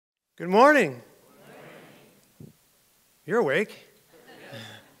Good morning. You're awake.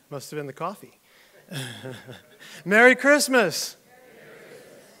 Must have been the coffee. Merry Christmas.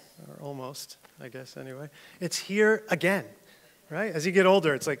 Or almost, I guess, anyway. It's here again, right? As you get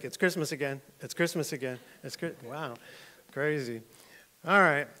older, it's like, it's Christmas again. It's Christmas again. Wow, crazy. All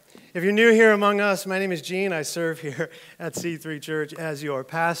right. If you're new here among us, my name is Gene. I serve here at C3 Church as your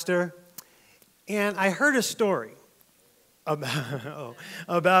pastor. And I heard a story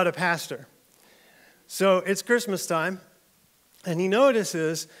about a pastor. So it's Christmas time, and he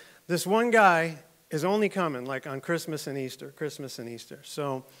notices this one guy is only coming like on Christmas and Easter.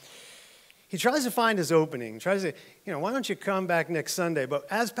 So he tries to find his opening, tries to, why don't you come back next Sunday? But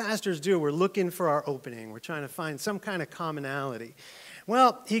as pastors do, we're looking for our opening. We're trying to find some kind of commonality.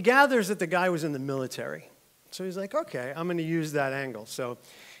 Well, he gathers that the guy was in the military. So he's like, okay, I'm going to use that angle. So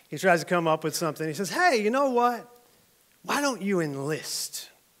he tries to come up with something. He says, hey, you know what? Why don't you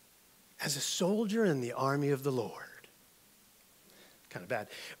enlist as a soldier in the army of the Lord? Kind of bad.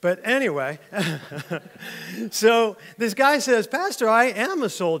 But anyway, so this guy says, Pastor, I am a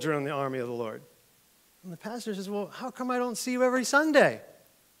soldier in the army of the Lord. And the pastor says, well, how come I don't see you every Sunday?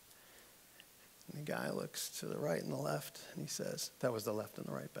 And the guy looks to the right and the left, and he says, that was the left and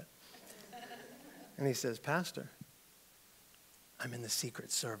the right, but. And he says, Pastor, I'm in the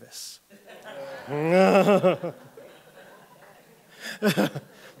Secret Service.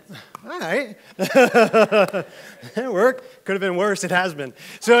 All right. That worked. Could have been worse. It has been.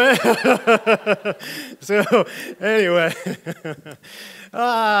 So anyway.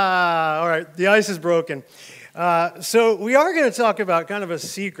 All right. The ice is broken. So we are going to talk about kind of a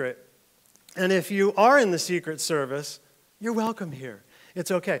secret. And if you are in the Secret Service, you're welcome here. It's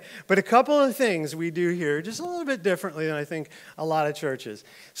okay. But a couple of things we do here just a little bit differently than I think a lot of churches.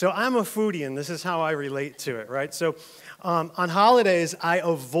 So I'm a foodie, and this is how I relate to it, right? So on holidays, I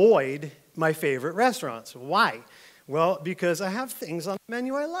avoid my favorite restaurants. Why? Well, because I have things on the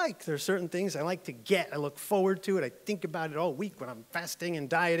menu I like. There are certain things I like to get. I look forward to it. I think about it all week when I'm fasting and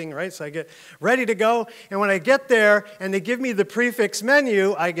dieting, right? So I get ready to go. And when I get there and they give me the prefix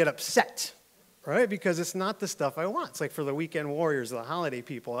menu, I get upset. Right? Because it's not the stuff I want. It's like for the weekend warriors, the holiday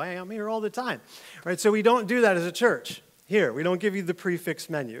people. I'm here all the time. Right? So we don't do that as a church. Here, we don't give you the prefix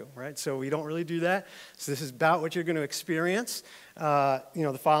menu. Right? So we don't really do that. So this is about what you're going to experience,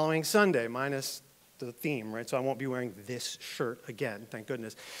 the following Sunday, minus the theme, right? So I won't be wearing this shirt again, thank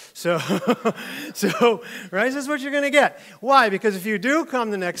goodness. So right, this is what you're going to get. Why? Because if you do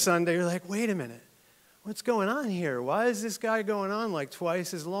come the next Sunday, you're like, wait a minute. What's going on here? Why is this guy going on like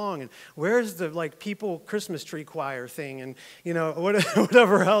twice as long? And where's the people Christmas tree choir thing and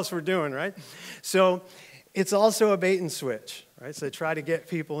whatever else we're doing, right? So it's also a bait and switch, right? So they try to get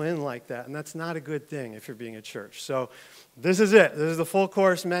people in like that, and that's not a good thing if you're being a church. So this is it. This is the full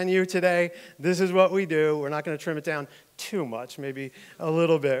course menu today. This is what we do. We're not going to trim it down too much, maybe a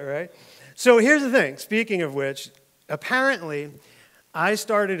little bit, right? So here's the thing. Speaking of which, apparently I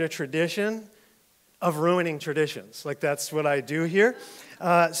started a tradition of ruining traditions. Like that's what I do here.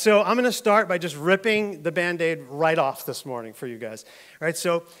 So I'm going to start by just ripping the Band-Aid right off this morning for you guys. All right,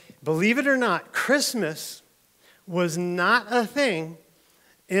 so believe it or not, Christmas was not a thing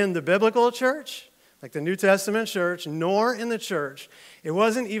in the biblical church, like the New Testament church, nor in the church. It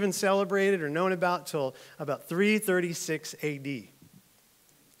wasn't even celebrated or known about till about 336 AD.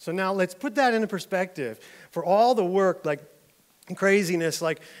 So now let's put that into perspective. For all the work, like craziness,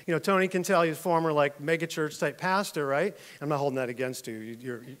 like, Tony can tell you, former, mega church type pastor, right? I'm not holding that against you.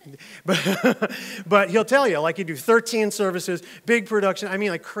 But he'll tell you, you do 13 services, big production. I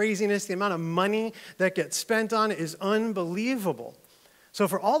mean, craziness. The amount of money that gets spent on it is unbelievable. So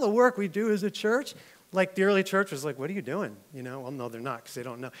for all the work we do as a church, the early church was like, what are you doing? Well, no, they're not because they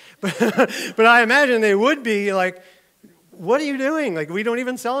don't know. But I imagine they would be like, what are you doing? We don't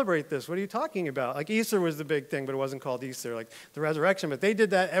even celebrate this. What are you talking about? Easter was the big thing, but it wasn't called Easter, the resurrection. But they did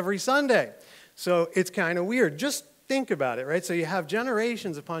that every Sunday. So it's kind of weird. Just think about it, right? So you have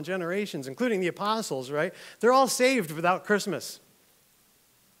generations upon generations, including the apostles, right? They're all saved without Christmas.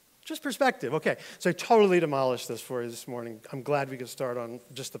 Just perspective. Okay, so I totally demolished this for you this morning. I'm glad we could start on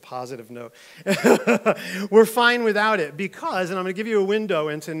just a positive note. We're fine without it because, and I'm going to give you a window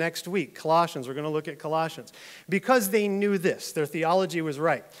into next week, Colossians. We're going to look at Colossians. Because they knew this, their theology was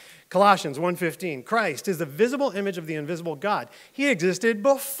right. Colossians 1:15, Christ is the visible image of the invisible God. He existed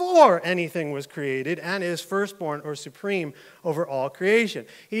before anything was created and is firstborn or supreme over all creation.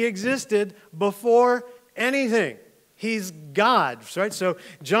 He existed before anything. He's God, right? So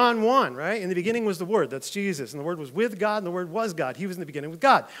John 1, right? In the beginning was the Word. That's Jesus. And the Word was with God, and the Word was God. He was in the beginning with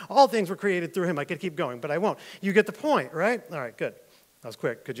God. All things were created through him. I could keep going, but I won't. You get the point, right? All right, good. That was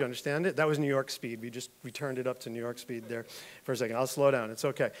quick. Could you understand it? That was New York speed. We turned it up to New York speed there for a second. I'll slow down. It's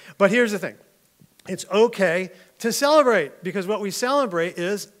okay. But here's the thing. It's okay to celebrate because what we celebrate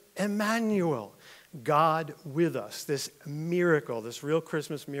is Emmanuel, God with us, this miracle, this real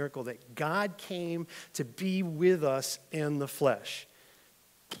Christmas miracle that God came to be with us in the flesh.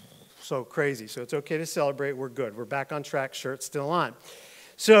 So crazy. So it's okay to celebrate. We're good. We're back on track. Shirt still on.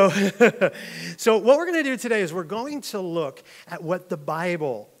 So, so what we're going to do today is we're going to look at what the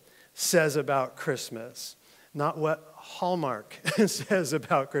Bible says about Christmas, not what Hallmark says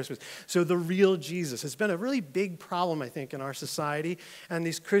about Christmas. So the real Jesus. It's been a really big problem, I think, in our society, and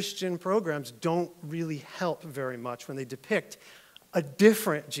these Christian programs don't really help very much when they depict a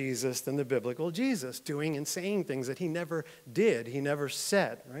different Jesus than the biblical Jesus, doing and saying things that he never did, he never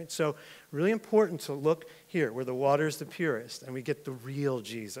said, right? So really important to look here where the water is the purest and we get the real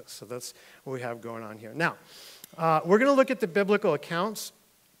Jesus. So that's what we have going on here. Now, we're going to look at the biblical accounts,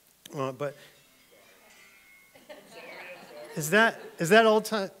 but is that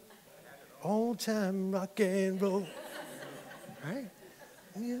old time rock and roll, right?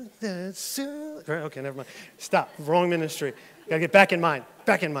 Right? Okay, never mind. Stop. Wrong ministry. Got to get back in mind.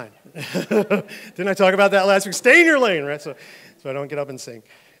 Back in mind. Didn't I talk about that last week? Stay in your lane, right? So I don't get up and sing.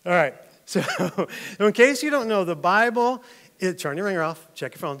 All right. So in case you don't know, the Bible, turn your ringer off.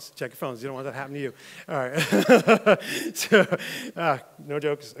 Check your phones. Check your phones. You don't want that to happen to you. All right. So, no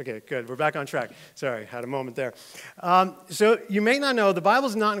jokes. Okay, good. We're back on track. Sorry, had a moment there. So you may not know, the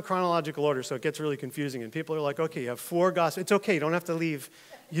Bible's not in chronological order, so it gets really confusing. And people are like, okay, you have 4 Gospels. It's okay. You don't have to leave.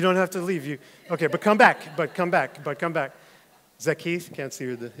 You don't have to leave. Okay, but come back. But come back. Is that Keith? Can't see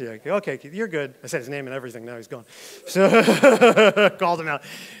who yeah, okay, Keith, you're good. I said his name and everything. Now he's gone. So called him out.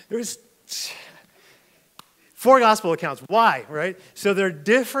 There's 4 gospel accounts. Why, right? So they're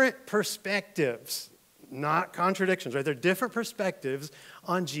different perspectives, not contradictions, right? They're different perspectives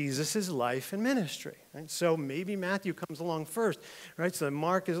on Jesus' life and ministry, right? So maybe Matthew comes along first, right? So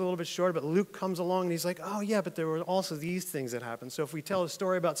Mark is a little bit shorter, but Luke comes along and he's like, oh yeah, but there were also these things that happened. So if we tell a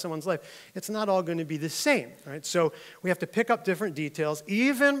story about someone's life, it's not all going to be the same, right? So we have to pick up different details.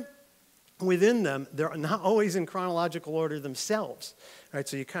 Even within them, they're not always in chronological order themselves, right?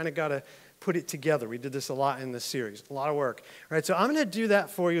 So you kind of got to put it together. We did this a lot in this series, a lot of work, right? So I'm going to do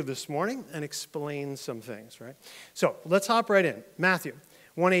that for you this morning and explain some things, right? So let's hop right in. Matthew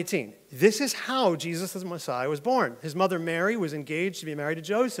 1:18. This is how Jesus the Messiah was born. His mother Mary was engaged to be married to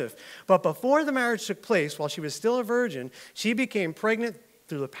Joseph. But before the marriage took place, while she was still a virgin, she became pregnant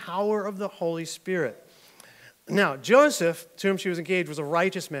through the power of the Holy Spirit. Now, Joseph, to whom she was engaged, was a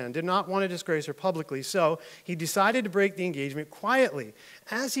righteous man, did not want to disgrace her publicly, so he decided to break the engagement quietly.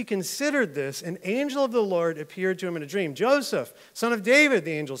 As he considered this, an angel of the Lord appeared to him in a dream. Joseph, son of David,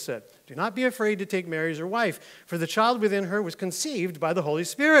 the angel said, do not be afraid to take Mary as your wife, for the child within her was conceived by the Holy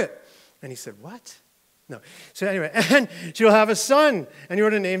Spirit. And he said, what? No. So anyway, and she will have a son, and you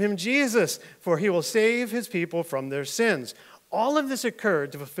are to name him Jesus, for he will save his people from their sins. All of this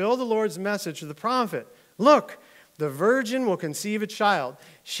occurred to fulfill the Lord's message to the prophet. Look, the virgin will conceive a child.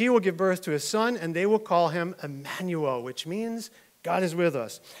 She will give birth to a son, and they will call him Emmanuel, which means God is with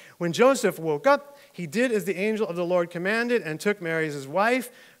us. When Joseph woke up, he did as the angel of the Lord commanded and took Mary as his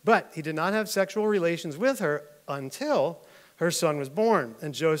wife, but he did not have sexual relations with her until her son was born,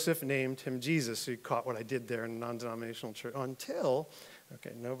 and Joseph named him Jesus. So you caught what I did there in a non-denominational church. Until,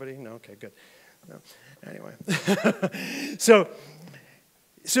 okay, nobody? No, okay, good. No. Anyway, so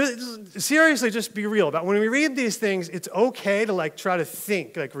seriously, just be real about when we read these things. It's okay to try to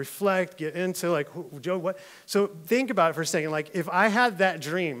think, reflect, get into Joe, what? So think about it for a second. If I had that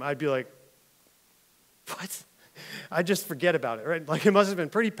dream, I'd be like, what? I'd just forget about it, right? It must have been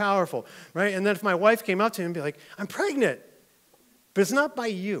pretty powerful, right? And then if my wife came up to him and be like, I'm pregnant, but it's not by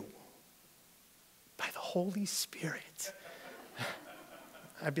you, by the Holy Spirit.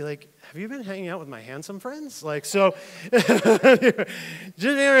 I'd be like, have you been hanging out with my handsome friends? So, just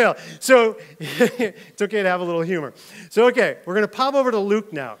be real. So, it's okay to have a little humor. So, okay, we're going to pop over to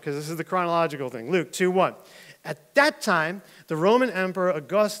Luke now, because this is the chronological thing. Luke 2:1. At that time, the Roman Emperor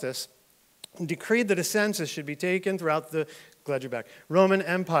Augustus decreed that a census should be taken throughout the, glad you're back, Roman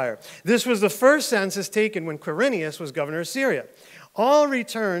Empire. This was the first census taken when Quirinius was governor of Syria. All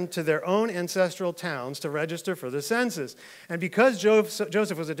returned to their own ancestral towns to register for the census. And because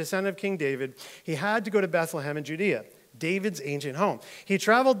Joseph was a descendant of King David, he had to go to Bethlehem in Judea. David's ancient home. He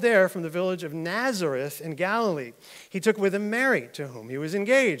traveled there from the village of Nazareth in Galilee. He took with him Mary, to whom he was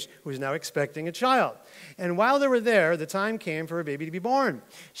engaged, who was now expecting a child. And while they were there, the time came for a baby to be born.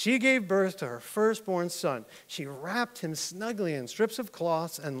 She gave birth to her firstborn son. She wrapped him snugly in strips of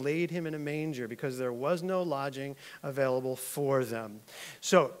cloths and laid him in a manger because there was no lodging available for them.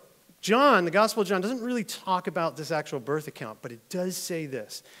 So John, the Gospel of John, doesn't really talk about this actual birth account, but it does say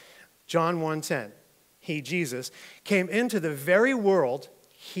this. John 1:10, he, Jesus, came into the very world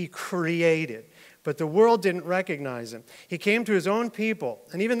he created, but the world didn't recognize him. He came to his own people,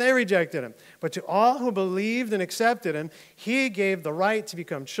 and even they rejected him. But to all who believed and accepted him, he gave the right to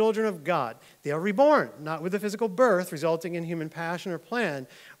become children of God. They are reborn, not with a physical birth resulting in human passion or plan,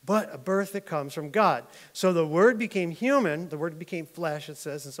 but a birth that comes from God. So the Word became human, the Word became flesh, it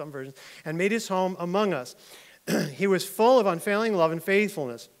says in some versions, and made his home among us. He was full of unfailing love and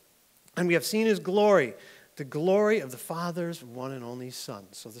faithfulness, and we have seen his glory, the glory of the Father's one and only Son.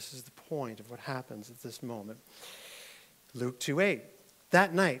 So this is the point of what happens at this moment. Luke 2:8.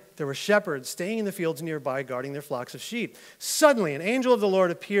 That night, there were shepherds staying in the fields nearby, guarding their flocks of sheep. Suddenly, an angel of the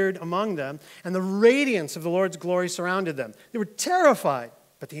Lord appeared among them, and the radiance of the Lord's glory surrounded them. They were terrified.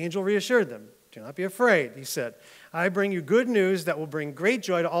 But the angel reassured them. Do not be afraid, he said. I bring you good news that will bring great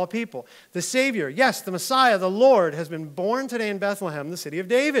joy to all people. The Savior, yes, the Messiah, the Lord, has been born today in Bethlehem, the city of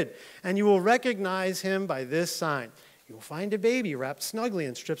David. And you will recognize him by this sign. You will find a baby wrapped snugly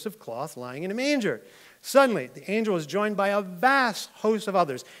in strips of cloth lying in a manger. Suddenly, the angel was joined by a vast host of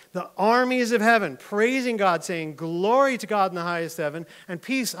others, the armies of heaven, praising God, saying, Glory to God in the highest heaven, and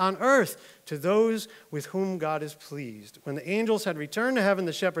peace on earth to those with whom God is pleased. When the angels had returned to heaven,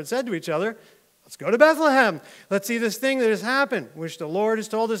 the shepherds said to each other, Let's go to Bethlehem. Let's see this thing that has happened, which the Lord has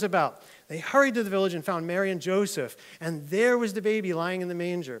told us about. They hurried to the village and found Mary and Joseph, and there was the baby lying in the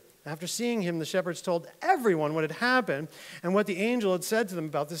manger. After seeing him, the shepherds told everyone what had happened and what the angel had said to them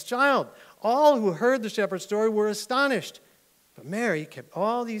about this child. All who heard the shepherd's story were astonished. But Mary kept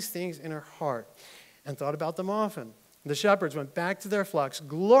all these things in her heart and thought about them often. The shepherds went back to their flocks,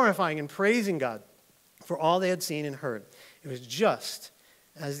 glorifying and praising God for all they had seen and heard. It was just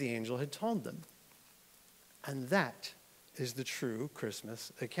as the angel had told them. And that is the true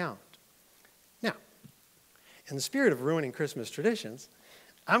Christmas account. Now, in the spirit of ruining Christmas traditions,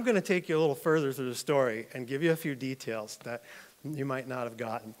 I'm going to take you a little further through the story and give you a few details that you might not have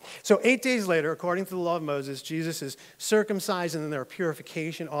gotten. So 8 days later, according to the law of Moses, Jesus is circumcised, and then there are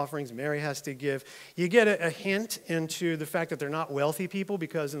purification offerings Mary has to give. You get a hint into the fact that they're not wealthy people,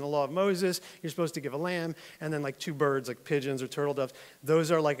 because in the law of Moses, you're supposed to give a lamb and then like 2 birds, like pigeons or turtle doves.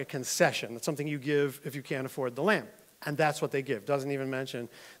 Those are like a concession. That's something you give if you can't afford the lamb. And that's what they give. Doesn't even mention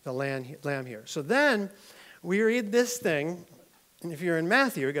the lamb here. So then we read this thing, and if you're in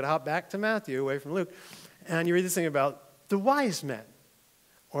Matthew, you've got to hop back to Matthew, away from Luke, and you read this thing about the wise men,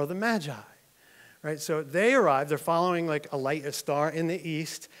 or the magi, right? So they arrive, they're following like a star in the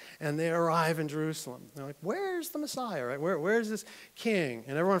east, and they arrive in Jerusalem. They're like, where's the Messiah, right? Where's this king?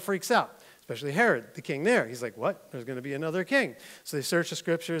 And everyone freaks out, especially Herod, the king there. He's like, what? There's going to be another king. So they search the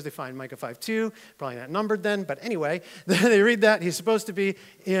scriptures, they find Micah 5:2, probably not numbered then, but anyway, they read that. He's supposed to be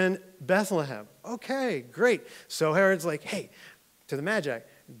in Bethlehem. Okay, great. So Herod's like, hey, to the magi,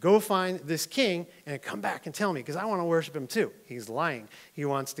 go find this king and come back and tell me, because I want to worship him too. He's lying. He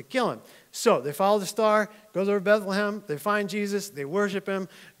wants to kill him. So they follow the star, goes over to Bethlehem, they find Jesus, they worship him,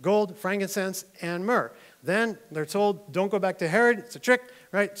 gold, frankincense, and myrrh. Then they're told, don't go back to Herod, it's a trick,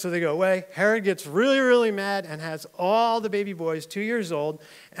 right? So they go away. Herod gets really, really mad and has all the baby boys 2 years old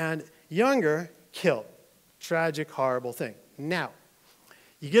and younger killed. Tragic, horrible thing. Now,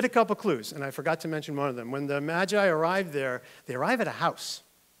 you get a couple clues, and I forgot to mention one of them. When the Magi arrive there, they arrive at a house.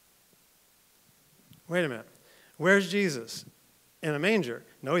 Wait a minute. Where's Jesus? In a manger.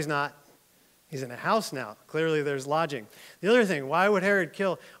 No, he's not. He's in a house now. Clearly there's lodging. The other thing, why would Herod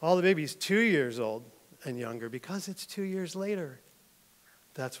kill all the babies 2 years old and younger? Because it's 2 years later.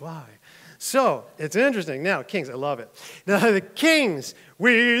 That's why. So, it's interesting. Now, kings, I love it. Now, the kings,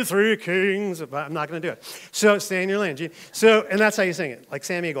 we 3 kings. But I'm not going to do it. So, stay in your lane, Gene. So, and that's how you sing it. Like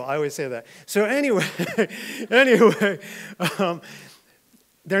Sam Eagle, I always say that. So, anyway,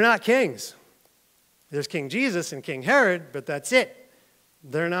 they're not kings. There's King Jesus and King Herod, but that's it.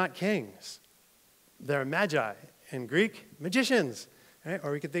 They're not kings. They're magi, in Greek, magicians. Right?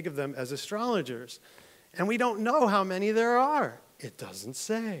 Or we could think of them as astrologers. And we don't know how many there are. It doesn't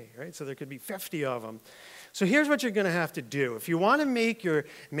say, right? So there could be 50 of them. So here's what you're going to have to do. If you want to make your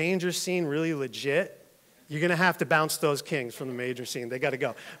manger scene really legit, You're going to have to bounce those kings from the major scene. They got to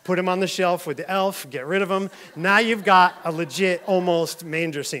go. Put them on the shelf with the elf, get rid of them. Now you've got a legit, almost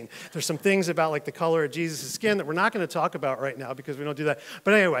manger scene. There's some things about like the color of Jesus' skin that we're not going to talk about right now because we don't do that.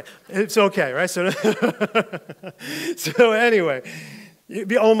 But anyway, it's okay, right? So, so anyway, it'd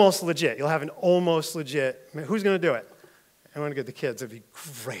be almost legit. You'll have an almost legit. Who's going to do it? I want to get the kids. It'd be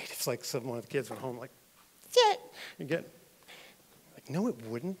great. It's like one of the kids went home like, shit. You get, like, no, it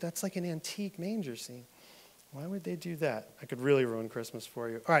wouldn't. That's like an antique manger scene. Why would they do that? I could really ruin Christmas for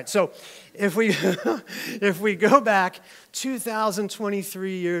you. All right, so if we if we go back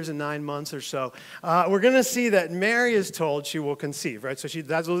 2,023 years and 9 months or so, we're going to see that Mary is told she will conceive, right? So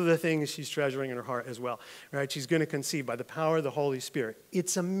that's one of the things she's treasuring in her heart as well, right? She's going to conceive by the power of the Holy Spirit.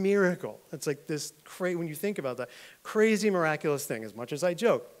 It's a miracle. It's like this when you think about that, crazy miraculous thing, as much as I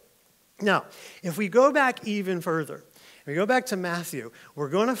joke. Now, if we go back even further, if we go back to Matthew, we're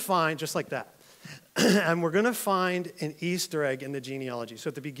going to find, just like that, and we're going to find an Easter egg in the genealogy. So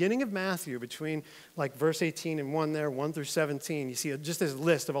at the beginning of Matthew, between like verse 18 and 1 there, 1 through 17, you see just this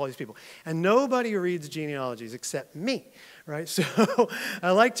list of all these people. And nobody reads genealogies except me, right? So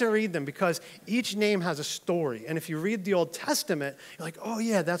I like to read them because each name has a story. And if you read the Old Testament, you're like, oh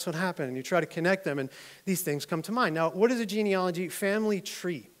yeah, that's what happened. And you try to connect them, and these things come to mind. Now, what is a genealogy? Family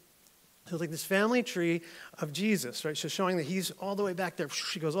tree. So it's like this family tree of Jesus, right? So showing that he's all the way back there.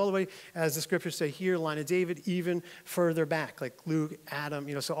 She goes all the way, as the scriptures say here, line of David, even further back, like Luke,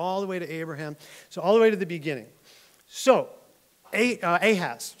 Adam, so all the way to Abraham. So all the way to the beginning. So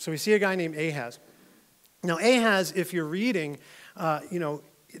Ahaz. So we see a guy named Ahaz. Now Ahaz, if you're reading,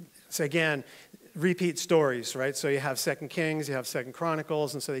 it's again, repeat stories, right? So you have 2 Kings, you have 2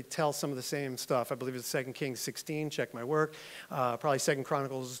 Chronicles, and so they tell some of the same stuff. I believe it's 2 Kings 16, check my work. Probably 2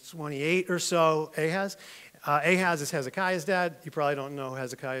 Chronicles 28 or so, Ahaz. Ahaz is Hezekiah's dad. You probably don't know who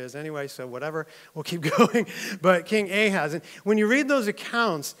Hezekiah is anyway, so whatever. We'll keep going. But King Ahaz, and when you read those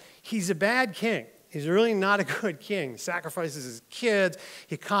accounts, he's a bad king. He's really not a good king. He sacrifices his kids.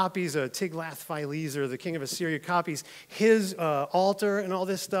 He copies Tiglath-Pileser, the king of Assyria, copies his altar and all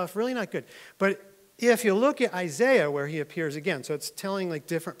this stuff. Really not good. But if you look at Isaiah, where he appears again, so it's telling like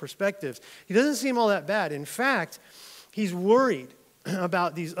different perspectives, he doesn't seem all that bad. In fact, he's worried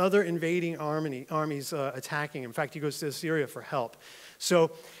about these other invading armies attacking him. In fact, he goes to Assyria for help.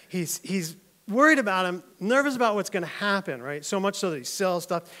 So he's worried about him, nervous about what's going to happen, right? So much so that he sells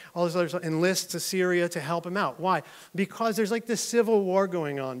stuff, all this other stuff, enlists Assyria to help him out. Why? Because there's like this civil war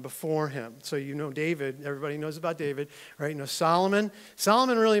going on before him. So David, everybody knows about David, right? Solomon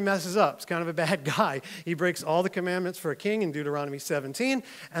really messes up. He's kind of a bad guy. He breaks all the commandments for a king in Deuteronomy 17,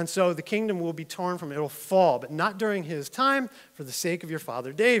 and so the kingdom will be torn from him. It'll fall, but not during his time, for the sake of your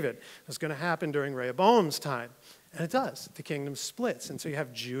father David. It's going to happen during Rehoboam's time. And it does. The kingdom splits. And so you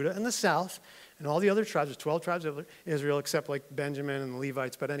have Judah in the south and all the other tribes. There's 12 tribes of Israel except like Benjamin and the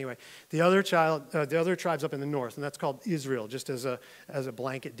Levites. But anyway, the other tribes up in the north, and that's called Israel, just as a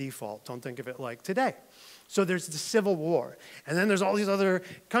blanket default. Don't think of it like today. So there's the civil war. And then there's all these other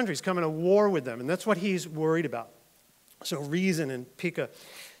countries coming to war with them. And that's what he's worried about. So Rezin and Pekah.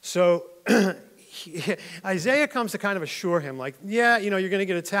 So Isaiah comes to kind of assure him, like, yeah, you're going to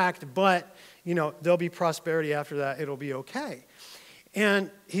get attacked, but there'll be prosperity after that. It'll be okay. And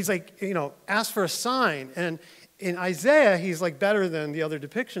he's like, ask for a sign. And in Isaiah, he's like better than the other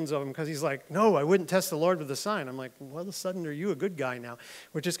depictions of him because he's like, no, I wouldn't test the Lord with a sign. I'm like, well, all of a sudden, are you a good guy now?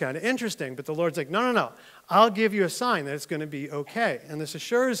 Which is kind of interesting. But the Lord's like, no. I'll give you a sign that it's going to be okay. And this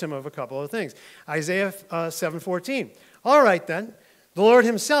assures him of a couple of things. Isaiah 7:14. All right, then. The Lord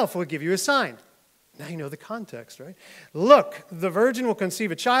himself will give you a sign. Now you know the context, right? Look, the virgin will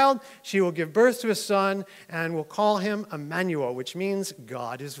conceive a child. She will give birth to a son and will call him Emmanuel, which means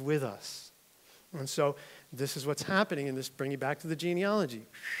God is with us. And so this is what's happening in this, bring you back to the genealogy.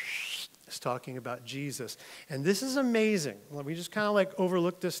 It's talking about Jesus. And this is amazing. We just kind of like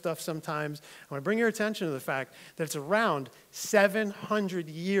overlook this stuff sometimes. I want to bring your attention to the fact that it's around 700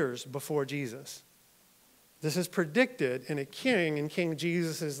 years before Jesus. This is predicted in a king, in King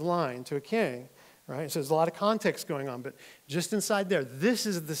Jesus' line to a king. Right? So there's a lot of context going on, but just inside there, this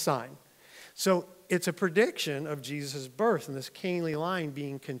is the sign. So it's a prediction of Jesus' birth and this kingly line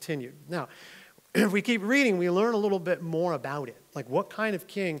being continued. Now, if we keep reading, we learn a little bit more about it. Like, what kind of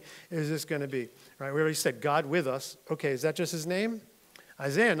king is this going to be? Right? We already said God with us. Okay, is that just his name?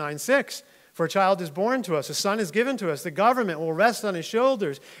 Isaiah 9:6. For a child is born to us, a son is given to us. The government will rest on his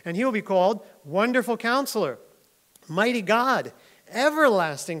shoulders, and he will be called Wonderful Counselor, Mighty God,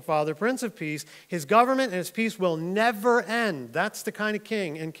 everlasting Father, Prince of Peace. His government and his peace will never end. That's the kind of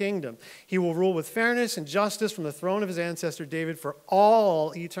king and kingdom. He will rule with fairness and justice from the throne of his ancestor David for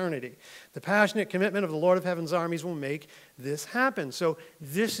all eternity. The passionate commitment of the Lord of Heaven's armies will make this happen. So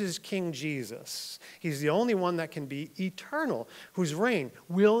this is King Jesus. He's the only one that can be eternal, whose reign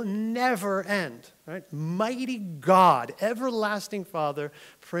will never end. Right? Mighty God, everlasting Father,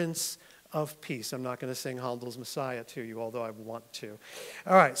 Prince of Peace. I'm not going to sing Handel's Messiah to you, although I want to.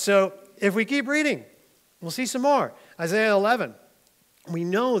 All right, so if we keep reading, we'll see some more. Isaiah 11. We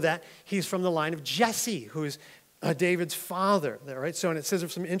know that he's from the line of Jesse, who's David's father there, right? So, and it says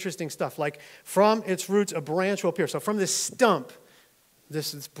some interesting stuff, like from its roots a branch will appear. So from this stump,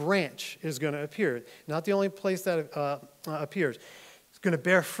 this branch is going to appear. Not the only place that appears. It's going to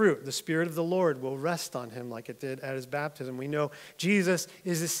bear fruit. The Spirit of the Lord will rest on him like it did at his baptism. We know Jesus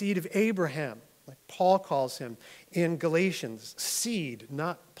is the seed of Abraham, like Paul calls him in Galatians. Seed,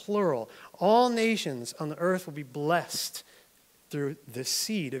 not plural. All nations on the earth will be blessed through the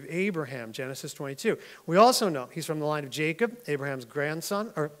seed of Abraham, Genesis 22. We also know he's from the line of Jacob, Abraham's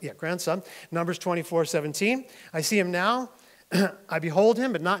grandson. Numbers 24:17. I see him now. I behold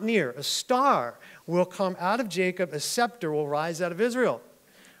him, but not near. A star will come out of Jacob. A scepter will rise out of Israel.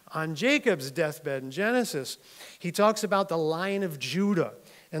 On Jacob's deathbed in Genesis, he talks about the line of Judah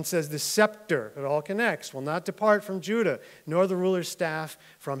and says the scepter, it all connects, will not depart from Judah, nor the ruler's staff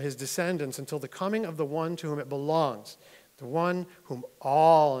from his descendants until the coming of the one to whom it belongs, the one whom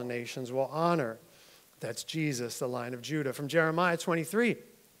all nations will honor. That's Jesus, the line of Judah. From Jeremiah 23,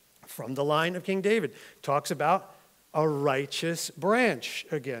 from the line of King David, talks about a righteous branch,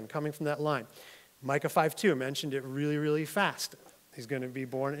 again, coming from that line. Micah 5:2 mentioned it really, really fast. He's going to be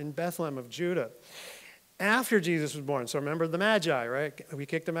born in Bethlehem of Judah. After Jesus was born, so remember the Magi, right? We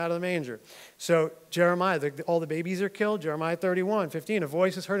kicked them out of the manger. So Jeremiah, all the babies are killed. Jeremiah 31:15, a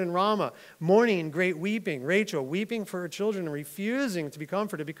voice is heard in Ramah, mourning and great weeping. Rachel weeping for her children and refusing to be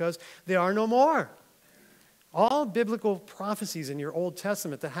comforted because they are no more. All biblical prophecies in your Old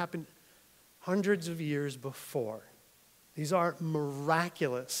Testament that happened hundreds of years before. These are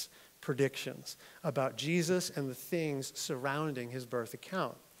miraculous predictions about Jesus and the things surrounding his birth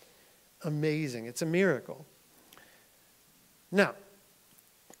account. Amazing. It's a miracle. Now,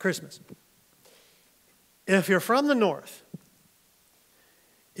 Christmas. If you're from the north,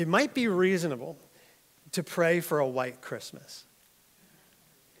 it might be reasonable to pray for a white Christmas.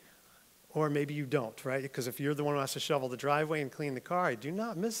 Or maybe you don't, right? Because if you're the one who has to shovel the driveway and clean the car, I do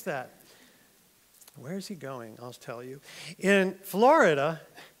not miss that. Where is he going? I'll tell you. In Florida,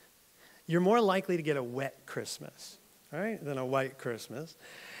 you're more likely to get a wet Christmas, right, than a white Christmas.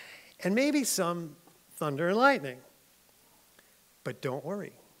 And maybe some thunder and lightning. But don't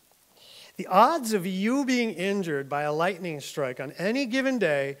worry. The odds of you being injured by a lightning strike on any given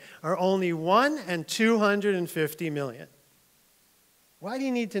day are only 1 in 250 million. Why do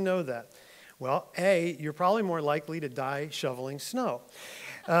you need to know that? Well, A, you're probably more likely to die shoveling snow.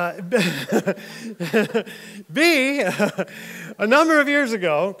 B, a number of years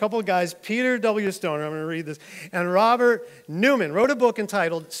ago, a couple of guys, Peter W. Stoner, I'm going to read this, and Robert Newman wrote a book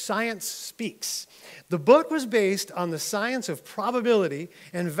entitled Science Speaks. The book was based on the science of probability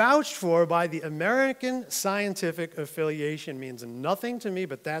and vouched for by the American Scientific Affiliation. Means nothing to me,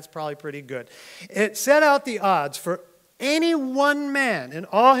 but that's probably pretty good. It set out the odds for any one man in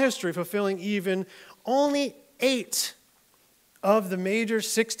all history fulfilling even only 8 of the major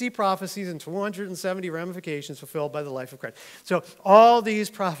 60 prophecies and 270 ramifications fulfilled by the life of Christ. So all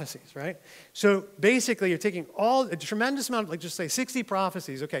these prophecies, right? So basically you're taking a tremendous amount, like just say 60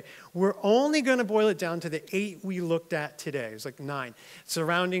 prophecies. Okay, we're only going to boil it down to the 8 we looked at today. It's like 9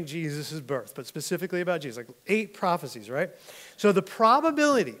 surrounding Jesus' birth, but specifically about Jesus, like 8 prophecies, right? So the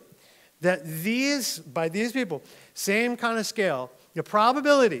probability that by these people, same kind of scale, the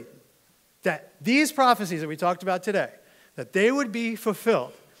probability that these prophecies that we talked about today, that they would be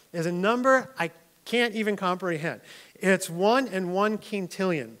fulfilled is a number I can't even comprehend. It's 1 in 1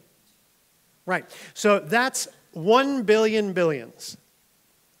 quintillion. Right. So that's 1 billion billions.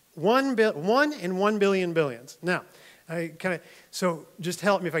 1 in 1 billion billions. Now, so just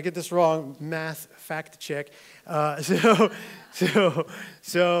help me if I get this wrong, math fact check. So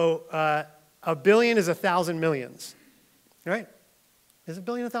a billion is 1,000 millions. Right? Is a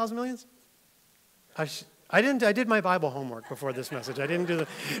billion 1,000 millions? I did my Bible homework before this message. I didn't do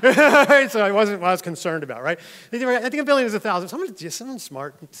the, so I wasn't what I was concerned about, right? I think a billion is 1,000. Someone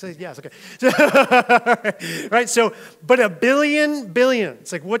smart says yes, okay. Right, so, but a billion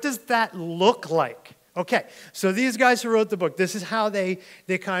billions, like what does that look like? Okay, so these guys who wrote the book, this is how they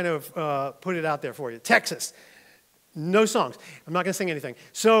kind of put it out there for you. Texas, No songs. I'm not going to sing anything.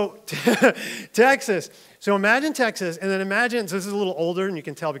 So Texas. So imagine Texas, and then imagine, so this is a little older, and you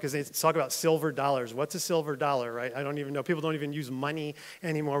can tell because they talk about silver dollars. What's a silver dollar, right? I don't even know. People don't even use money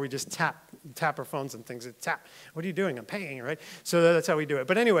anymore. We just tap our phones and things. Tap. What are you doing? I'm paying, right? So that's how we do it.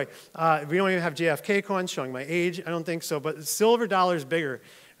 But anyway, we don't even have JFK coins, showing my age. I don't think so. But silver dollar is bigger,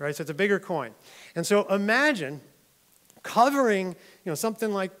 right? So it's a bigger coin. And so imagine covering,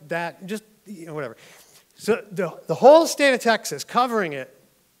 something like that, just, whatever. So the whole state of Texas, covering it,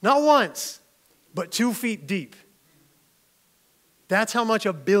 not once, but 2 feet deep. That's how much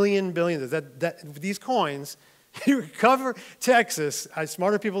a billion is. These coins, you cover Texas,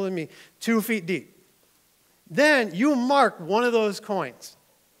 smarter people than me, 2 feet deep. Then you mark one of those coins.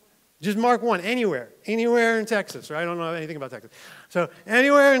 Just mark one anywhere in Texas, right? I don't know anything about Texas. So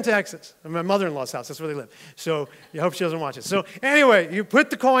anywhere in Texas, my mother-in-law's house, that's where they live. So I hope she doesn't watch it. So anyway, you put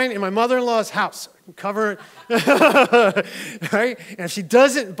the coin in my mother-in-law's house, cover it, right? And if she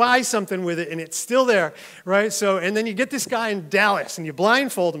doesn't buy something with it and it's still there, right? So, and then you get this guy in Dallas and you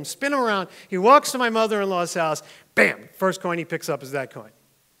blindfold him, spin him around. He walks to my mother-in-law's house, bam, first coin he picks up is that coin.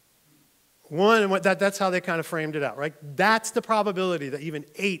 That's how they kind of framed it out, right? That's the probability that even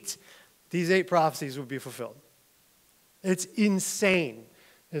these 8 prophecies would be fulfilled. It's insane.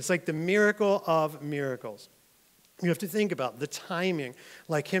 It's like the miracle of miracles. You have to think about the timing,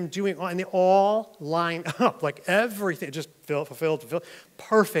 like him doing, and they all line up, like everything, just fulfilled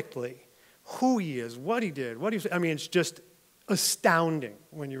perfectly. Who he is, what he did, it's just astounding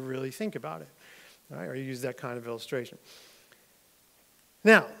when you really think about it, right? Or you use that kind of illustration.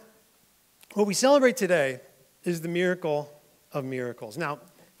 Now, what we celebrate today is the miracle of miracles. Now,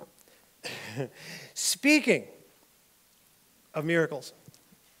 speaking of miracles,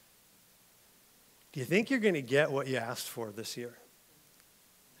 do you think you're going to get what you asked for this year?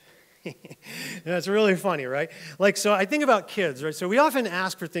 That's really funny, right? So I think about kids, right? So we often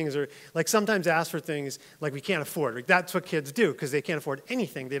ask for things, or sometimes ask for things like we can't afford. Right? That's what kids do because they can't afford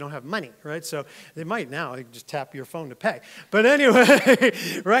anything. They don't have money, right? So they might now. They just tap your phone to pay. But anyway,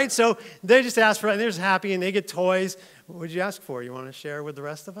 right? So they just ask for it, and they're just happy, and they get toys. What would you ask for? You want to share with the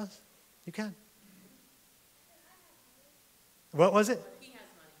rest of us? You can. What was it? He has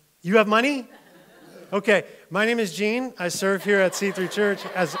money. You have money? Okay, my name is Gene. I serve here at C3 Church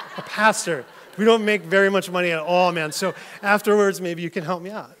as a pastor. We don't make very much money at all, man. So afterwards, maybe you can help me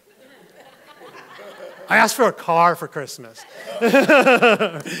out. I asked for a car for Christmas.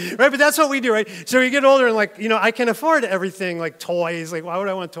 Right, but that's what we do, right? So you get older and I can afford everything, like toys. Why would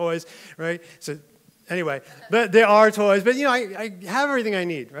I want toys, right? So anyway, but there are toys. But, I have everything I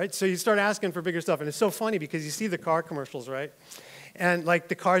need, right? So you start asking for bigger stuff. And it's so funny because you see the car commercials, right? And,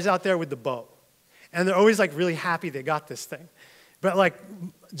 the car's out there with the bow. And they're always, really happy they got this thing. But,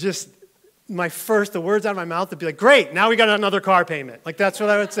 just the words out of my mouth would be like, great, now we got another car payment. That's what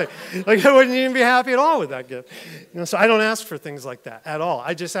I would say. I wouldn't even be happy at all with that gift. So I don't ask for things like that at all.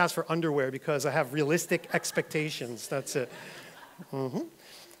 I just ask for underwear because I have realistic expectations. That's it. Mm-hmm.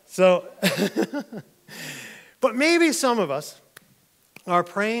 So, but maybe some of us are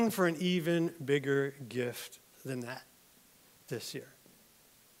praying for an even bigger gift than that this year.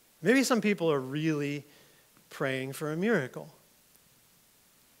 Maybe some people are really praying for a miracle.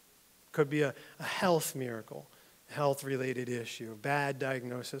 Could be a health miracle, a health-related issue, a bad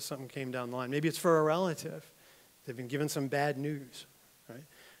diagnosis, something came down the line. Maybe it's for a relative. They've been given some bad news, right?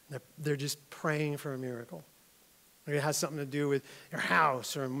 They're just praying for a miracle. Maybe it has something to do with your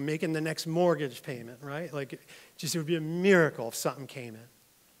house or making the next mortgage payment, right? It would be a miracle if something came in.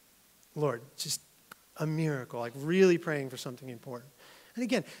 Lord, just a miracle, really praying for something important. And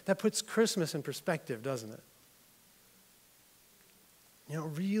again, that puts Christmas in perspective, doesn't it? It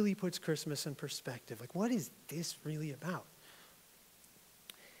really puts Christmas in perspective. What is this really about?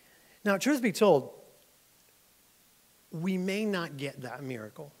 Now, truth be told, we may not get that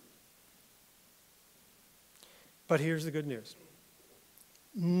miracle. But here's the good news.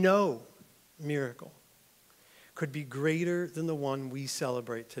 No miracle could be greater than the one we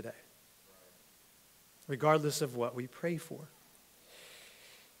celebrate today, regardless of what we pray for.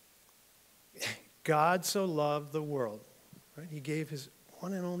 God so loved the world, right? He gave his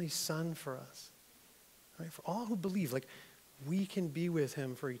one and only Son for us, right? For all who believe, we can be with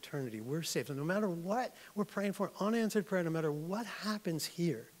him for eternity. We're safe. So no matter what we're praying for, unanswered prayer, no matter what happens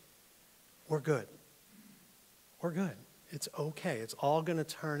here, we're good. We're good. It's okay. It's all going to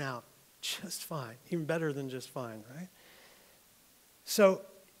turn out just fine, even better than just fine, right? So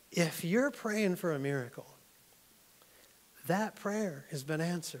if you're praying for a miracle, that prayer has been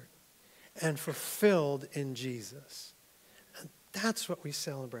answered and fulfilled in Jesus. And that's what we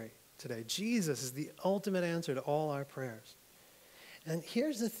celebrate today. Jesus is the ultimate answer to all our prayers. And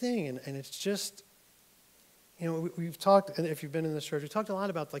here's the thing, and it's just, we've talked, and if you've been in this church, we've talked a lot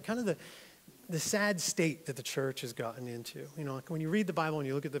about like kind of the sad state that the church has gotten into. Like when you read the Bible and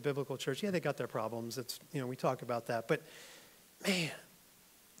you look at the biblical church, yeah, they got their problems. It's, we talk about that. But man,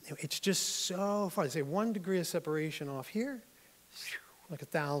 it's just so far. They say 1 degree of separation off here, like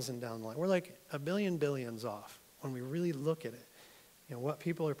 1,000 down the line. We're like a billion billions off when we really look at it. What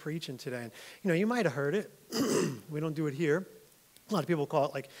people are preaching today. And, you might have heard it. We don't do it here. A lot of people call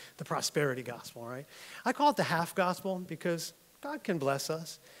it like the prosperity gospel, right? I call it the half gospel because God can bless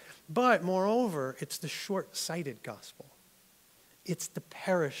us. But moreover, it's the short-sighted gospel. It's the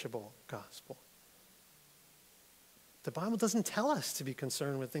perishable gospel. The Bible doesn't tell us to be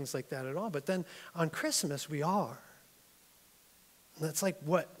concerned with things like that at all. But then on Christmas, we are. And that's like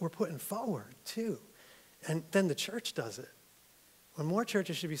what we're putting forward, too. And then the church does it. When more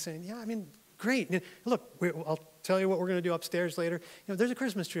churches should be saying, yeah, great. Look, I'll tell you what we're going to do upstairs later. There's a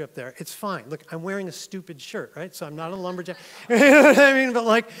Christmas tree up there. It's fine. Look, I'm wearing a stupid shirt, right? So I'm not a lumberjack. You know what I mean? But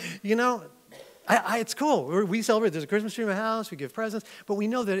like, it's cool. We celebrate. There's a Christmas tree in my house. We give presents. But we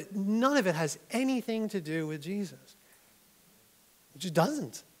know that none of it has anything to do with Jesus. It just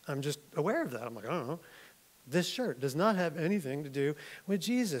doesn't. I'm just aware of that. I'm like, I don't know. This shirt does not have anything to do with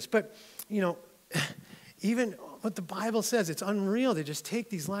Jesus. But, even what the Bible says, it's unreal. They just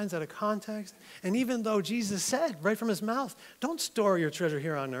take these lines out of context. And even though Jesus said right from his mouth, don't store your treasure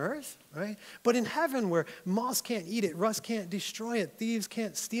here on earth, right? But in heaven where moths can't eat it, rust can't destroy it, thieves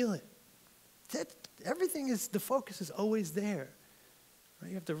can't steal it. The focus is always there. Right?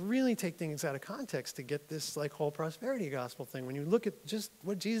 You have to really take things out of context to get this like whole prosperity gospel thing. When you look at just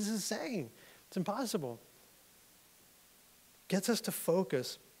what Jesus is saying, it's impossible. Gets us to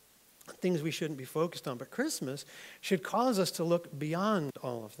focus on things we shouldn't be focused on. But Christmas should cause us to look beyond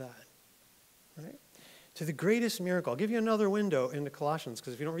all of that, right? To the greatest miracle. I'll give you another window into Colossians,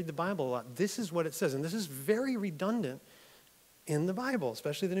 because if you don't read the Bible a lot, this is what it says. And this is very redundant in the Bible,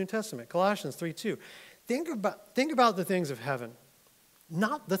 especially the New Testament. Colossians 3:2. Think about the things of heaven,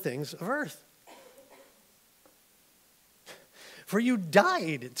 not the things of earth. For you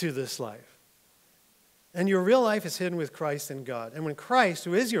died to this life. And your real life is hidden with Christ in God. And when Christ,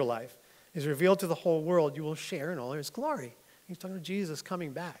 who is your life, is revealed to the whole world, you will share in all his glory. He's talking about Jesus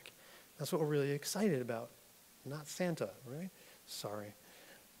coming back. That's what we're really excited about. Not Santa, right? Sorry.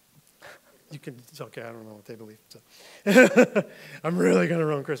 It's okay, I don't know what they believe. So. I'm really going to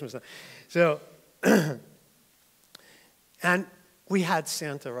ruin Christmas now. So, and we had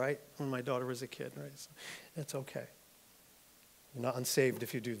Santa, right, when my daughter was a kid, right? So it's okay. You're not unsaved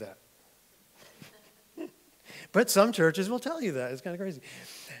if you do that. But some churches will tell you that. It's kind of crazy.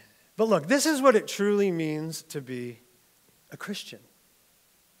 But look, this is what it truly means to be a Christian.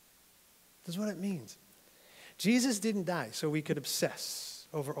 This is what it means. Jesus didn't die so we could obsess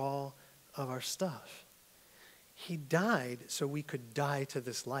over all of our stuff. He died so we could die to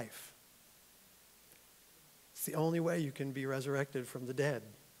this life. It's the only way you can be resurrected from the dead.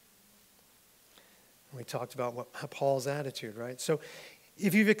 And we talked about Paul's attitude, right? So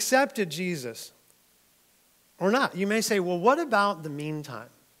if you've accepted Jesus, or not, you may say, well, what about the meantime?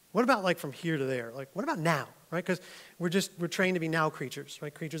 What about like from here to there? Like, what about now, right? Because we're trained to be now creatures,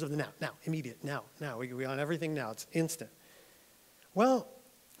 right? Creatures of the now, immediate, now. We want everything now. It's instant. Well,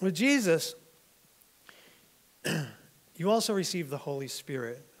 with Jesus, you also receive the Holy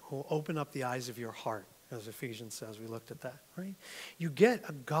Spirit who will open up the eyes of your heart, as Ephesians says. We looked at that, right? You get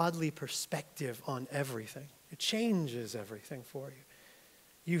a godly perspective on everything. It changes everything for you.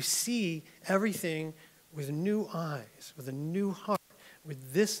 You see everything with new eyes, with a new heart,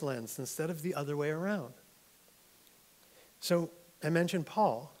 with this lens instead of the other way around. So I mentioned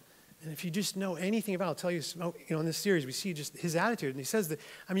Paul, and if you just know anything about, I'll tell you, in this series we see just his attitude, and he says that,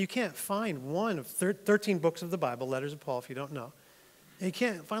 you can't find one of 13 books of the Bible, letters of Paul, if you don't know. And you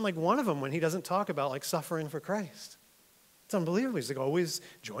can't find like one of them when he doesn't talk about like suffering for Christ. It's unbelievable. He's like, always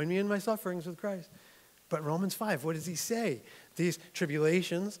join me in my sufferings with Christ. But Romans 5, what does he say? These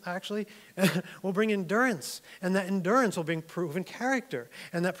tribulations, actually, will bring endurance. And that endurance will bring proven character.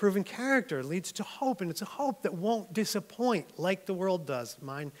 And that proven character leads to hope. And it's a hope that won't disappoint like the world does.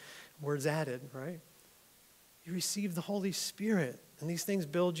 Mine, words added, right? You receive the Holy Spirit. And these things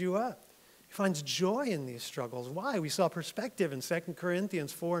build you up. He finds joy in these struggles. Why? We saw perspective in 2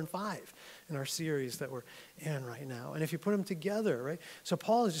 Corinthians 4 and 5 in our series that we're in right now. And if you put them together, right? So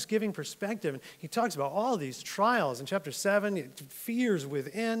Paul is just giving perspective. And he talks about all these trials in chapter 7, fears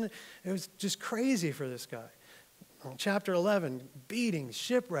within. It was just crazy for this guy. In chapter 11, beatings,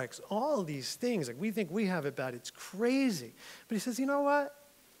 shipwrecks, all these things. Like we think we have it bad. It's crazy. But he says, you know what?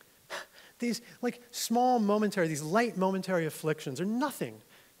 these like small momentary, these light momentary afflictions are nothing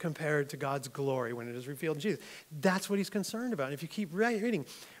compared to God's glory when it is revealed in Jesus. That's what he's concerned about. And if you keep reading,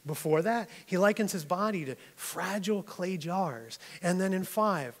 before that, he likens his body to fragile clay jars. And then in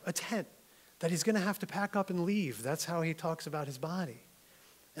 5, a tent that he's going to have to pack up and leave. That's how he talks about his body.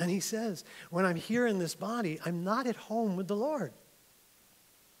 And he says, when I'm here in this body, I'm not at home with the Lord.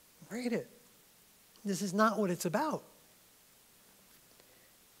 Read it. This is not what it's about.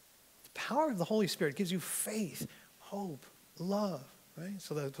 The power of the Holy Spirit gives you faith, hope, love, right?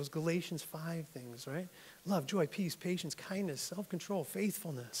 So those Galatians 5 things, right? Love, joy, peace, patience, kindness, self-control,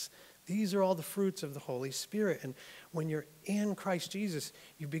 faithfulness. These are all the fruits of the Holy Spirit. And when you're in Christ Jesus,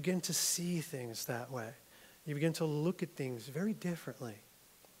 you begin to see things that way. You begin to look at things very differently.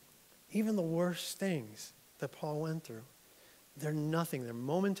 Even the worst things that Paul went through, they're nothing. They're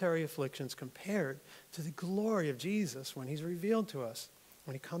momentary afflictions compared to the glory of Jesus when he's revealed to us.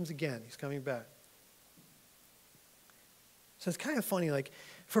 When he comes again, he's coming back. So it's kind of funny, like,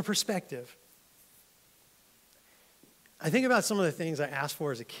 for perspective, I think about some of the things I asked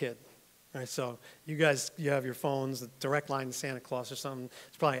for as a kid. Right, so you guys, you have your phones, the direct line to Santa Claus or something.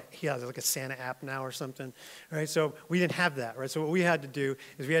 It's probably, he has like a Santa app now or something, right? So we didn't have that, right? So what we had to do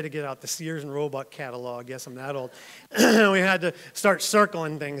is we had to get out the Sears and Roebuck catalog. Yes, I'm that old. We had to start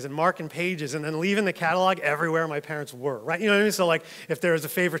circling things and marking pages and then leaving the catalog everywhere my parents were, right? You know what I mean? So like if there was a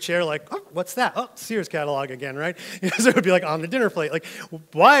favorite chair, like, oh, what's that? Oh, Sears catalog again, right? So it would be like on the dinner plate. Like,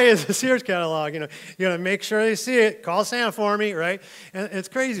 why is the Sears catalog? You know, make sure they see it. Call Santa for me, right? And it's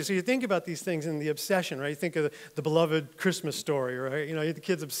crazy. So you think about these things in the obsession, right? You think of the beloved Christmas Story, right? You know, the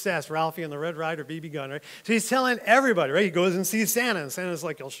kid's obsessed, Ralphie and the Red Ryder BB gun, right? So he's telling everybody, right? He goes and sees Santa, and Santa's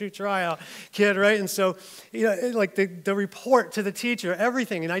like, "He'll shoot your eye out, kid," right? And so, you know, like the report to the teacher,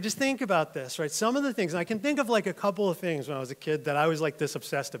 everything. And I just think about this, right? Some of the things, and I can think of like a couple of things when I was a kid that I was like this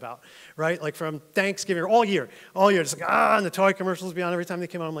obsessed about, right? Like from Thanksgiving, all year, just like, and the toy commercials be on every time they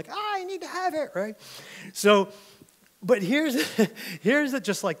came out. I'm like, I need to have it, right? So, but here's it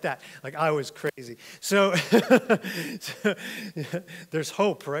just like that. Like I was crazy. So, there's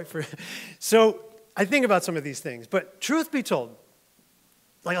hope, right? So I think about some of these things. But truth be told,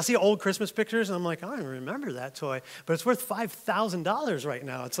 like I'll see old Christmas pictures and I'm like, I don't even remember that toy. But it's worth $5,000 right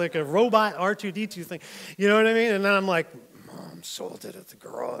now. It's like a robot R2-D2 thing. You know what I mean? And then I'm like, Mom sold it at the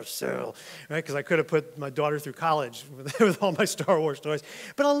garage sale, right? Because I could have put my daughter through college with all my Star Wars toys.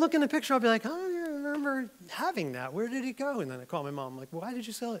 But I'll look in the picture, I'll be like, I don't even remember having that. Where did it go? And then I call my mom, I'm like, why did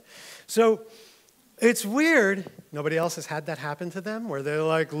you sell it? So it's weird. Nobody else has had that happen to them, where they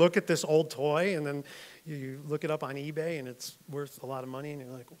like look at this old toy and then you look it up on eBay and it's worth a lot of money and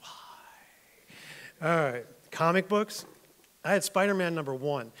you're like, why? All right, comic books. I had Spider-Man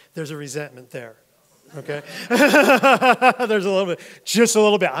 #1. There's a resentment there. Okay? There's a little bit, just a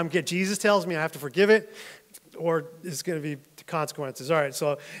little bit. Jesus tells me I have to forgive it, or it's going to be consequences. All right,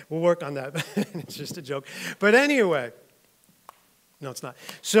 so we'll work on that. It's just a joke. But anyway, no, it's not.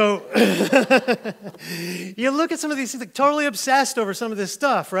 So you look at some of these things, like totally obsessed over some of this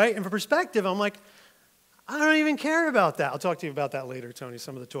stuff, right? And for perspective, I'm like, I don't even care about that. I'll talk to you about that later, Tony,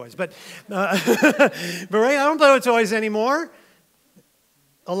 some of the toys. But right, I don't play with toys anymore.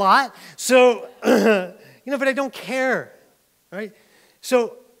 A lot. So, but I don't care, right?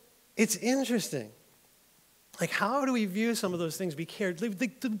 So it's interesting. Like, how do we view some of those things we care?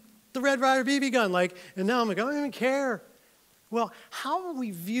 The Red Ryder BB gun, like, and now I'm like, I don't even care. Well, how will we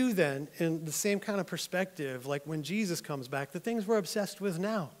view then, in the same kind of perspective, like when Jesus comes back, the things we're obsessed with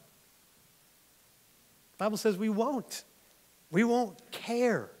now? The Bible says we won't. We won't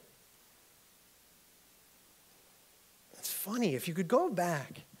care. It's funny, if you could go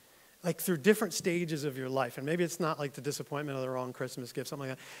back, like through different stages of your life, and maybe it's not like the disappointment of the wrong Christmas gift, something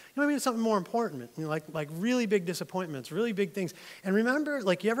like that. Maybe it's something more important, like really big disappointments, really big things. And remember,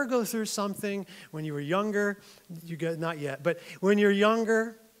 like you ever go through something when you were younger, not yet, but when you're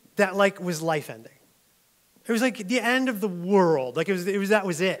younger, that like was life-ending. It was like the end of the world. Like that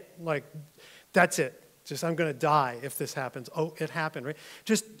was it. Like, that's it. Just, I'm going to die if this happens. Oh, it happened, right?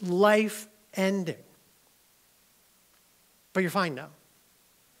 Just life-ending. But you're fine now.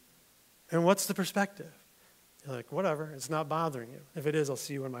 And what's the perspective? You're like, whatever, it's not bothering you. If it is, I'll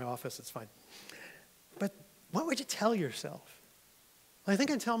see you in my office, it's fine. But what would you tell yourself? I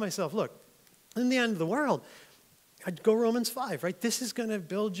think I'd tell myself, look, in the end of the world, I'd go Romans 5, right? This is going to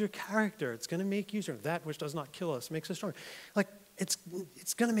build your character. It's going to make you stronger. That which does not kill us makes us stronger. Like, it's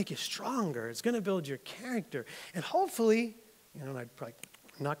going to make you stronger. It's going to build your character. And hopefully, and I'd probably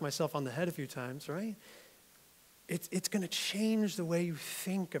knock myself on the head a few times, right? It's going to change the way you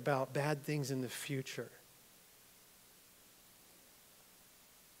think about bad things in the future.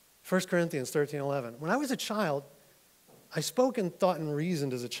 1 Corinthians 13:11. When I was a child, I spoke and thought and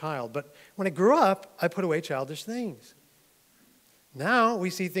reasoned as a child, but when I grew up, I put away childish things. Now we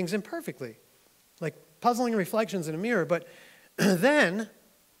see things imperfectly, like puzzling reflections in a mirror, but then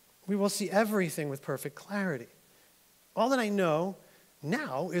we will see everything with perfect clarity. All that I know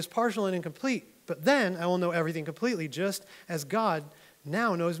now is partial and incomplete, but then I will know everything completely, just as God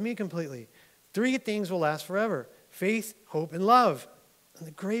now knows me completely. 3 things will last forever: faith, hope, and love. And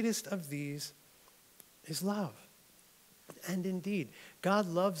the greatest of these is love. And indeed, God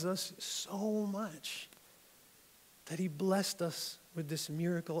loves us so much that he blessed us with this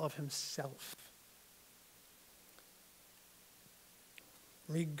miracle of himself.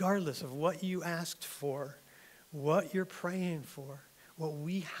 Regardless of what you asked for, what you're praying for, what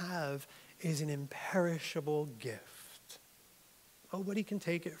we have is an imperishable gift. Nobody can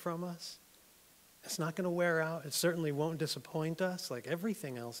take it from us. It's not going to wear out. It certainly won't disappoint us like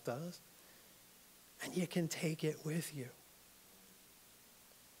everything else does. And you can take it with you.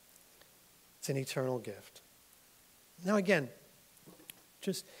 It's an eternal gift. Now again,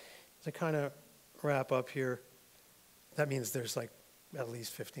 just to kind of wrap up here, that means there's like at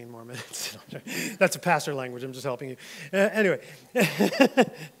least 15 more minutes. That's a pastor language. I'm just helping you. Anyway,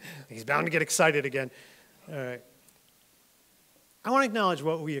 he's bound to get excited again. All right. I want to acknowledge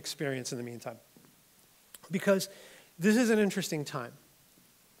what we experience in the meantime, because this is an interesting time,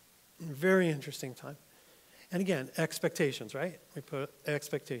 a very interesting time. And again, expectations, right? We put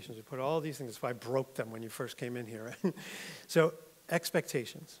expectations. We put all these things. That's why I broke them when you first came in here, right? So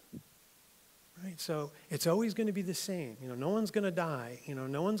expectations, right? So it's always going to be the same. You know, no one's going to die. You know,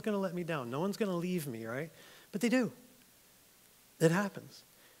 no one's going to let me down. No one's going to leave me, right? But they do. It happens.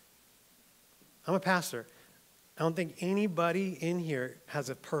 I'm a pastor. I don't think anybody in here has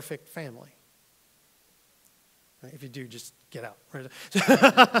a perfect family. Right? If you do, just get out. Right?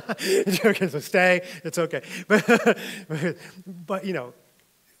 Okay, so stay. It's okay. But, you know,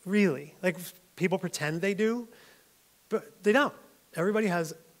 really, like people pretend they do, but they don't. Everybody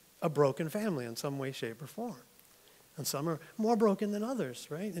has a broken family in some way, shape, or form. And some are more broken than others,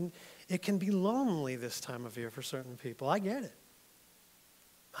 right? And it can be lonely this time of year for certain people. I get it.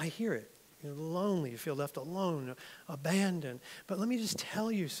 I hear it. You're lonely. You feel left alone, abandoned. But let me just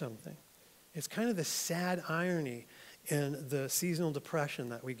tell you something. It's kind of the sad irony in the seasonal depression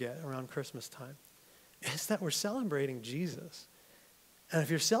that we get around Christmas time. It's that we're celebrating Jesus. And if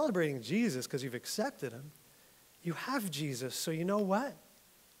you're celebrating Jesus because you've accepted him, you have Jesus. So you know what?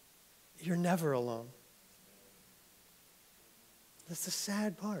 You're never alone. That's the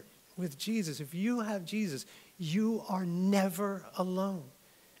sad part. With Jesus, if you have Jesus, you are never alone.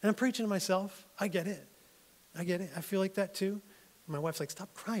 And I'm preaching to myself. I get it. I get it. I feel like that too. My wife's like,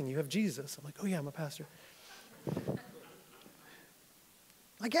 stop crying. You have Jesus. I'm like, oh yeah, I'm a pastor.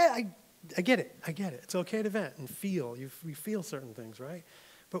 I get it. I get it. It's okay to vent and feel. We feel certain things, right?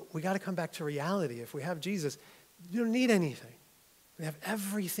 But we got to come back to reality. If we have Jesus, you don't need anything. We have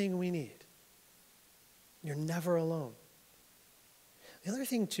everything we need. You're never alone. The other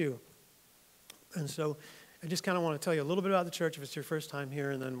thing too, and so I just kind of want to tell you a little bit about the church if it's your first time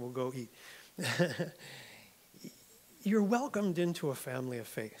here, and then we'll go eat. You're welcomed into a family of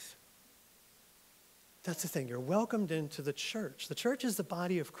faith. That's the thing. You're welcomed into the church. The church is the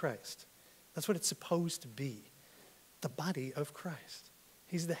body of Christ. That's what it's supposed to be. The body of Christ.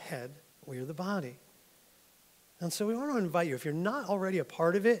 He's the head. We're the body. And so we want to invite you, if you're not already a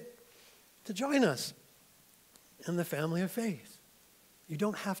part of it, to join us in the family of faith. You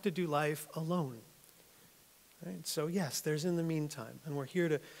don't have to do life alone. Right? So yes, there's in the meantime. And we're here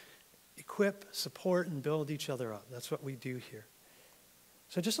to equip, support, and build each other up. That's what we do here.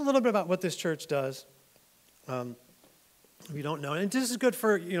 So just a little bit about what this church does. If you don't know, and this is good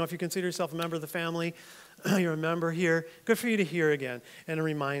for, if you consider yourself a member of the family, you're a member here, good for you to hear again, and a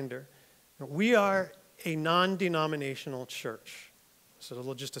reminder. We are a non-denominational church.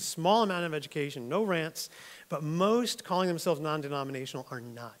 So just a small amount of education, no rants, but most calling themselves non-denominational are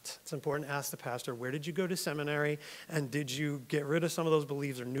not. It's important to ask the pastor, where did you go to seminary, and did you get rid of some of those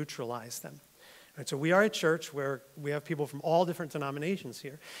beliefs or neutralize them? Right, so we are a church where we have people from all different denominations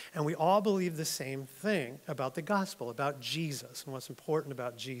here, and we all believe the same thing about the gospel, about Jesus, and what's important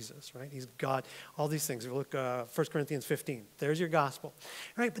about Jesus, right? He's God, all these things. If you look 1 Corinthians 15, there's your gospel,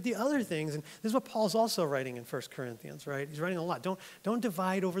 right? But the other things, and this is what Paul's also writing in 1 Corinthians, right? He's writing a lot. Don't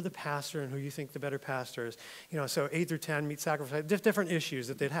divide over the pastor and who you think the better pastor is. So 8 through 10, meat sacrifice, different issues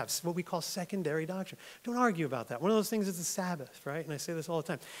that they'd have, what we call secondary doctrine. Don't argue about that. One of those things is the Sabbath, right? And I say this all the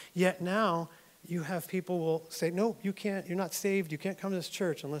time. Yet now, you have people will say, no, you can't, you're not saved, you can't come to this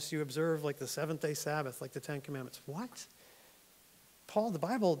church unless you observe like the 7th-day Sabbath, like the 10 Commandments. What? Paul, the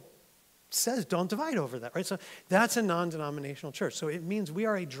Bible says don't divide over that, right? So that's a non-denominational church. So it means we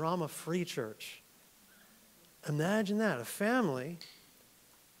are a drama-free church. Imagine that, a family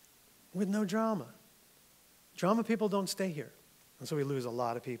with no drama. Drama people don't stay here. And so we lose a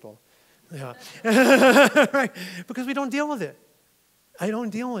lot of people. Yeah. Right? Because we don't deal with it. I don't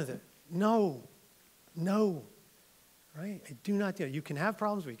deal with it. No. Right? I do not deal. You can have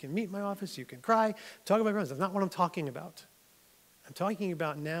problems. We can meet in my office. You can cry. Talk about problems. That's not what I'm talking about. I'm talking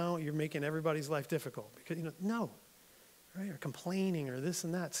about now you're making everybody's life difficult. Because, no. Right? Or complaining or this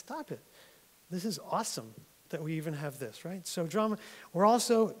and that. Stop it. This is awesome that we even have this, right? So drama. We're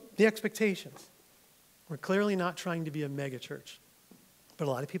also, the expectations. We're clearly not trying to be a mega church. But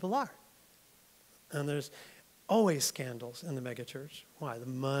a lot of people are. And there's always scandals in the megachurch. Why? The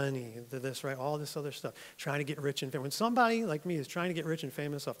money, this, right? All this other stuff. Trying to get rich and famous. When somebody like me is trying to get rich and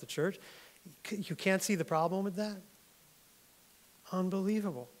famous off the church, you can't see the problem with that?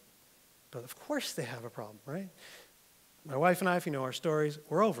 Unbelievable. But of course they have a problem, right? My wife and I, if you know our stories,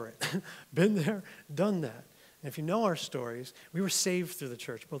 we're over it. Been there, done that. And if you know our stories, we were saved through the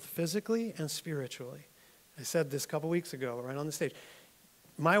church, both physically and spiritually. I said this a couple weeks ago, right on the stage.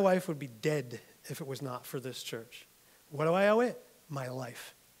 My wife would be dead if it was not for this church. What do I owe it? My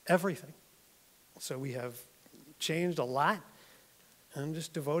life. Everything. So we have changed a lot and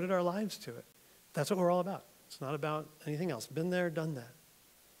just devoted our lives to it. That's what we're all about. It's not about anything else. Been there, done that.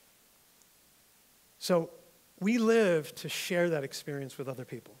 So we live to share that experience with other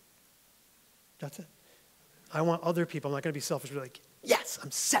people. That's it. I want other people. I'm not going to be selfish. Be like, yes,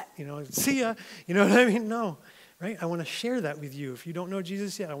 I'm set. See ya. You know what I mean? No. Right? I want to share that with you. If you don't know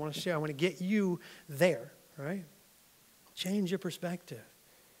Jesus yet, I want to share. I want to get you there, right? Change your perspective.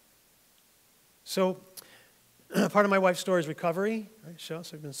 So, part of my wife's story is recovery, right? So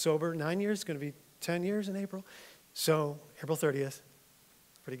I've been sober 9 years. It's going to be 10 years in April. So, April 30th.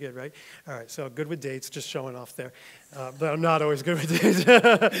 Pretty good, right? All right, so good with dates, just showing off there. But I'm not always good with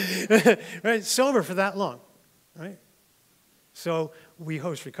dates. Right? Sober for that long, right? So, we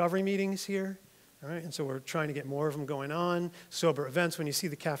host recovery meetings here. All right, and so we're trying to get more of them going on. Sober events. When you see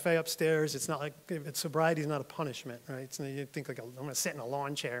the cafe upstairs, it's not like sobriety is not a punishment, right? You think like I'm going to sit in a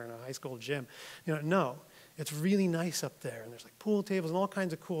lawn chair in a high school gym. No, it's really nice up there, and there's like pool tables and all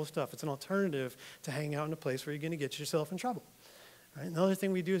kinds of cool stuff. It's an alternative to hang out in a place where you're going to get yourself in trouble. Right? Another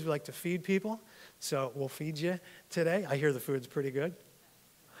thing we do is we like to feed people. So we'll feed you today. I hear the food's pretty good.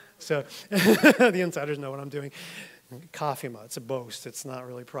 So the insiders know what I'm doing. Coffee mug. It's a boast. It's not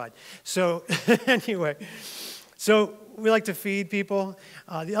really pride. So anyway, so we like to feed people.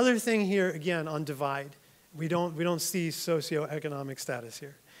 The other thing here, again, on divide, we don't see socioeconomic status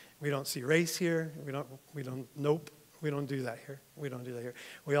here. We don't see race here. We don't do that here.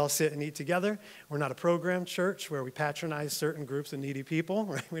 We all sit and eat together. We're not a program church where we patronize certain groups of needy people.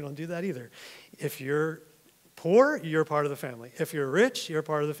 Right? We don't do that either. If you're poor, you're part of the family. If you're rich, you're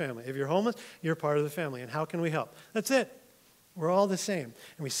part of the family. If you're homeless, you're part of the family. And how can we help? That's it. We're all the same.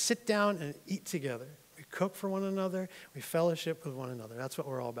 And we sit down and eat together. We cook for one another. We fellowship with one another. That's what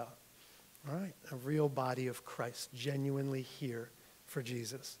we're all about. All right? A real body of Christ, genuinely here for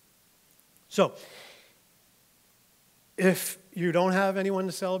Jesus. So, if you don't have anyone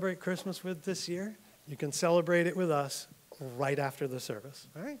to celebrate Christmas with this year, you can celebrate it with us right after the service.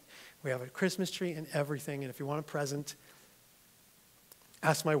 All right? We have a Christmas tree and everything, and if you want a present,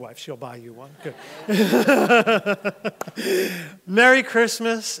 ask my wife. She'll buy you one. Good. Merry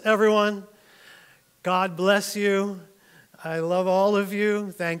Christmas, everyone. God bless you. I love all of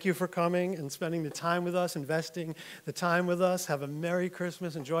you. Thank you for coming and spending the time with us, investing the time with us. Have a Merry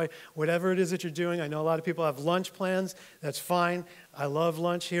Christmas. Enjoy whatever it is that you're doing. I know a lot of people have lunch plans. That's fine. I love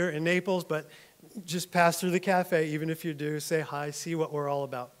lunch here in Naples, but just pass through the cafe, even if you do. Say hi. See what we're all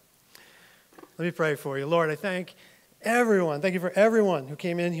about. Let me pray for you. Lord, I thank everyone. Thank you for everyone who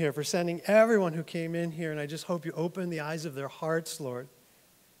came in here, for sending everyone who came in here. And I just hope you open the eyes of their hearts, Lord,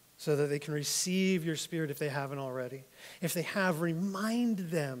 so that they can receive your Spirit if they haven't already. If they have, remind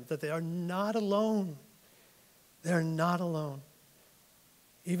them that they are not alone. They are not alone.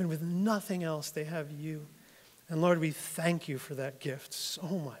 Even with nothing else, they have you. And Lord, we thank you for that gift so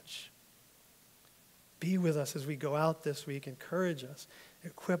much. Be with us as we go out this week. Encourage us,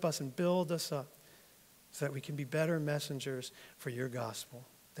 equip us, and build us up so that we can be better messengers for your gospel.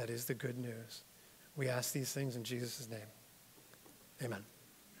 That is the good news. We ask these things in Jesus' name. Amen.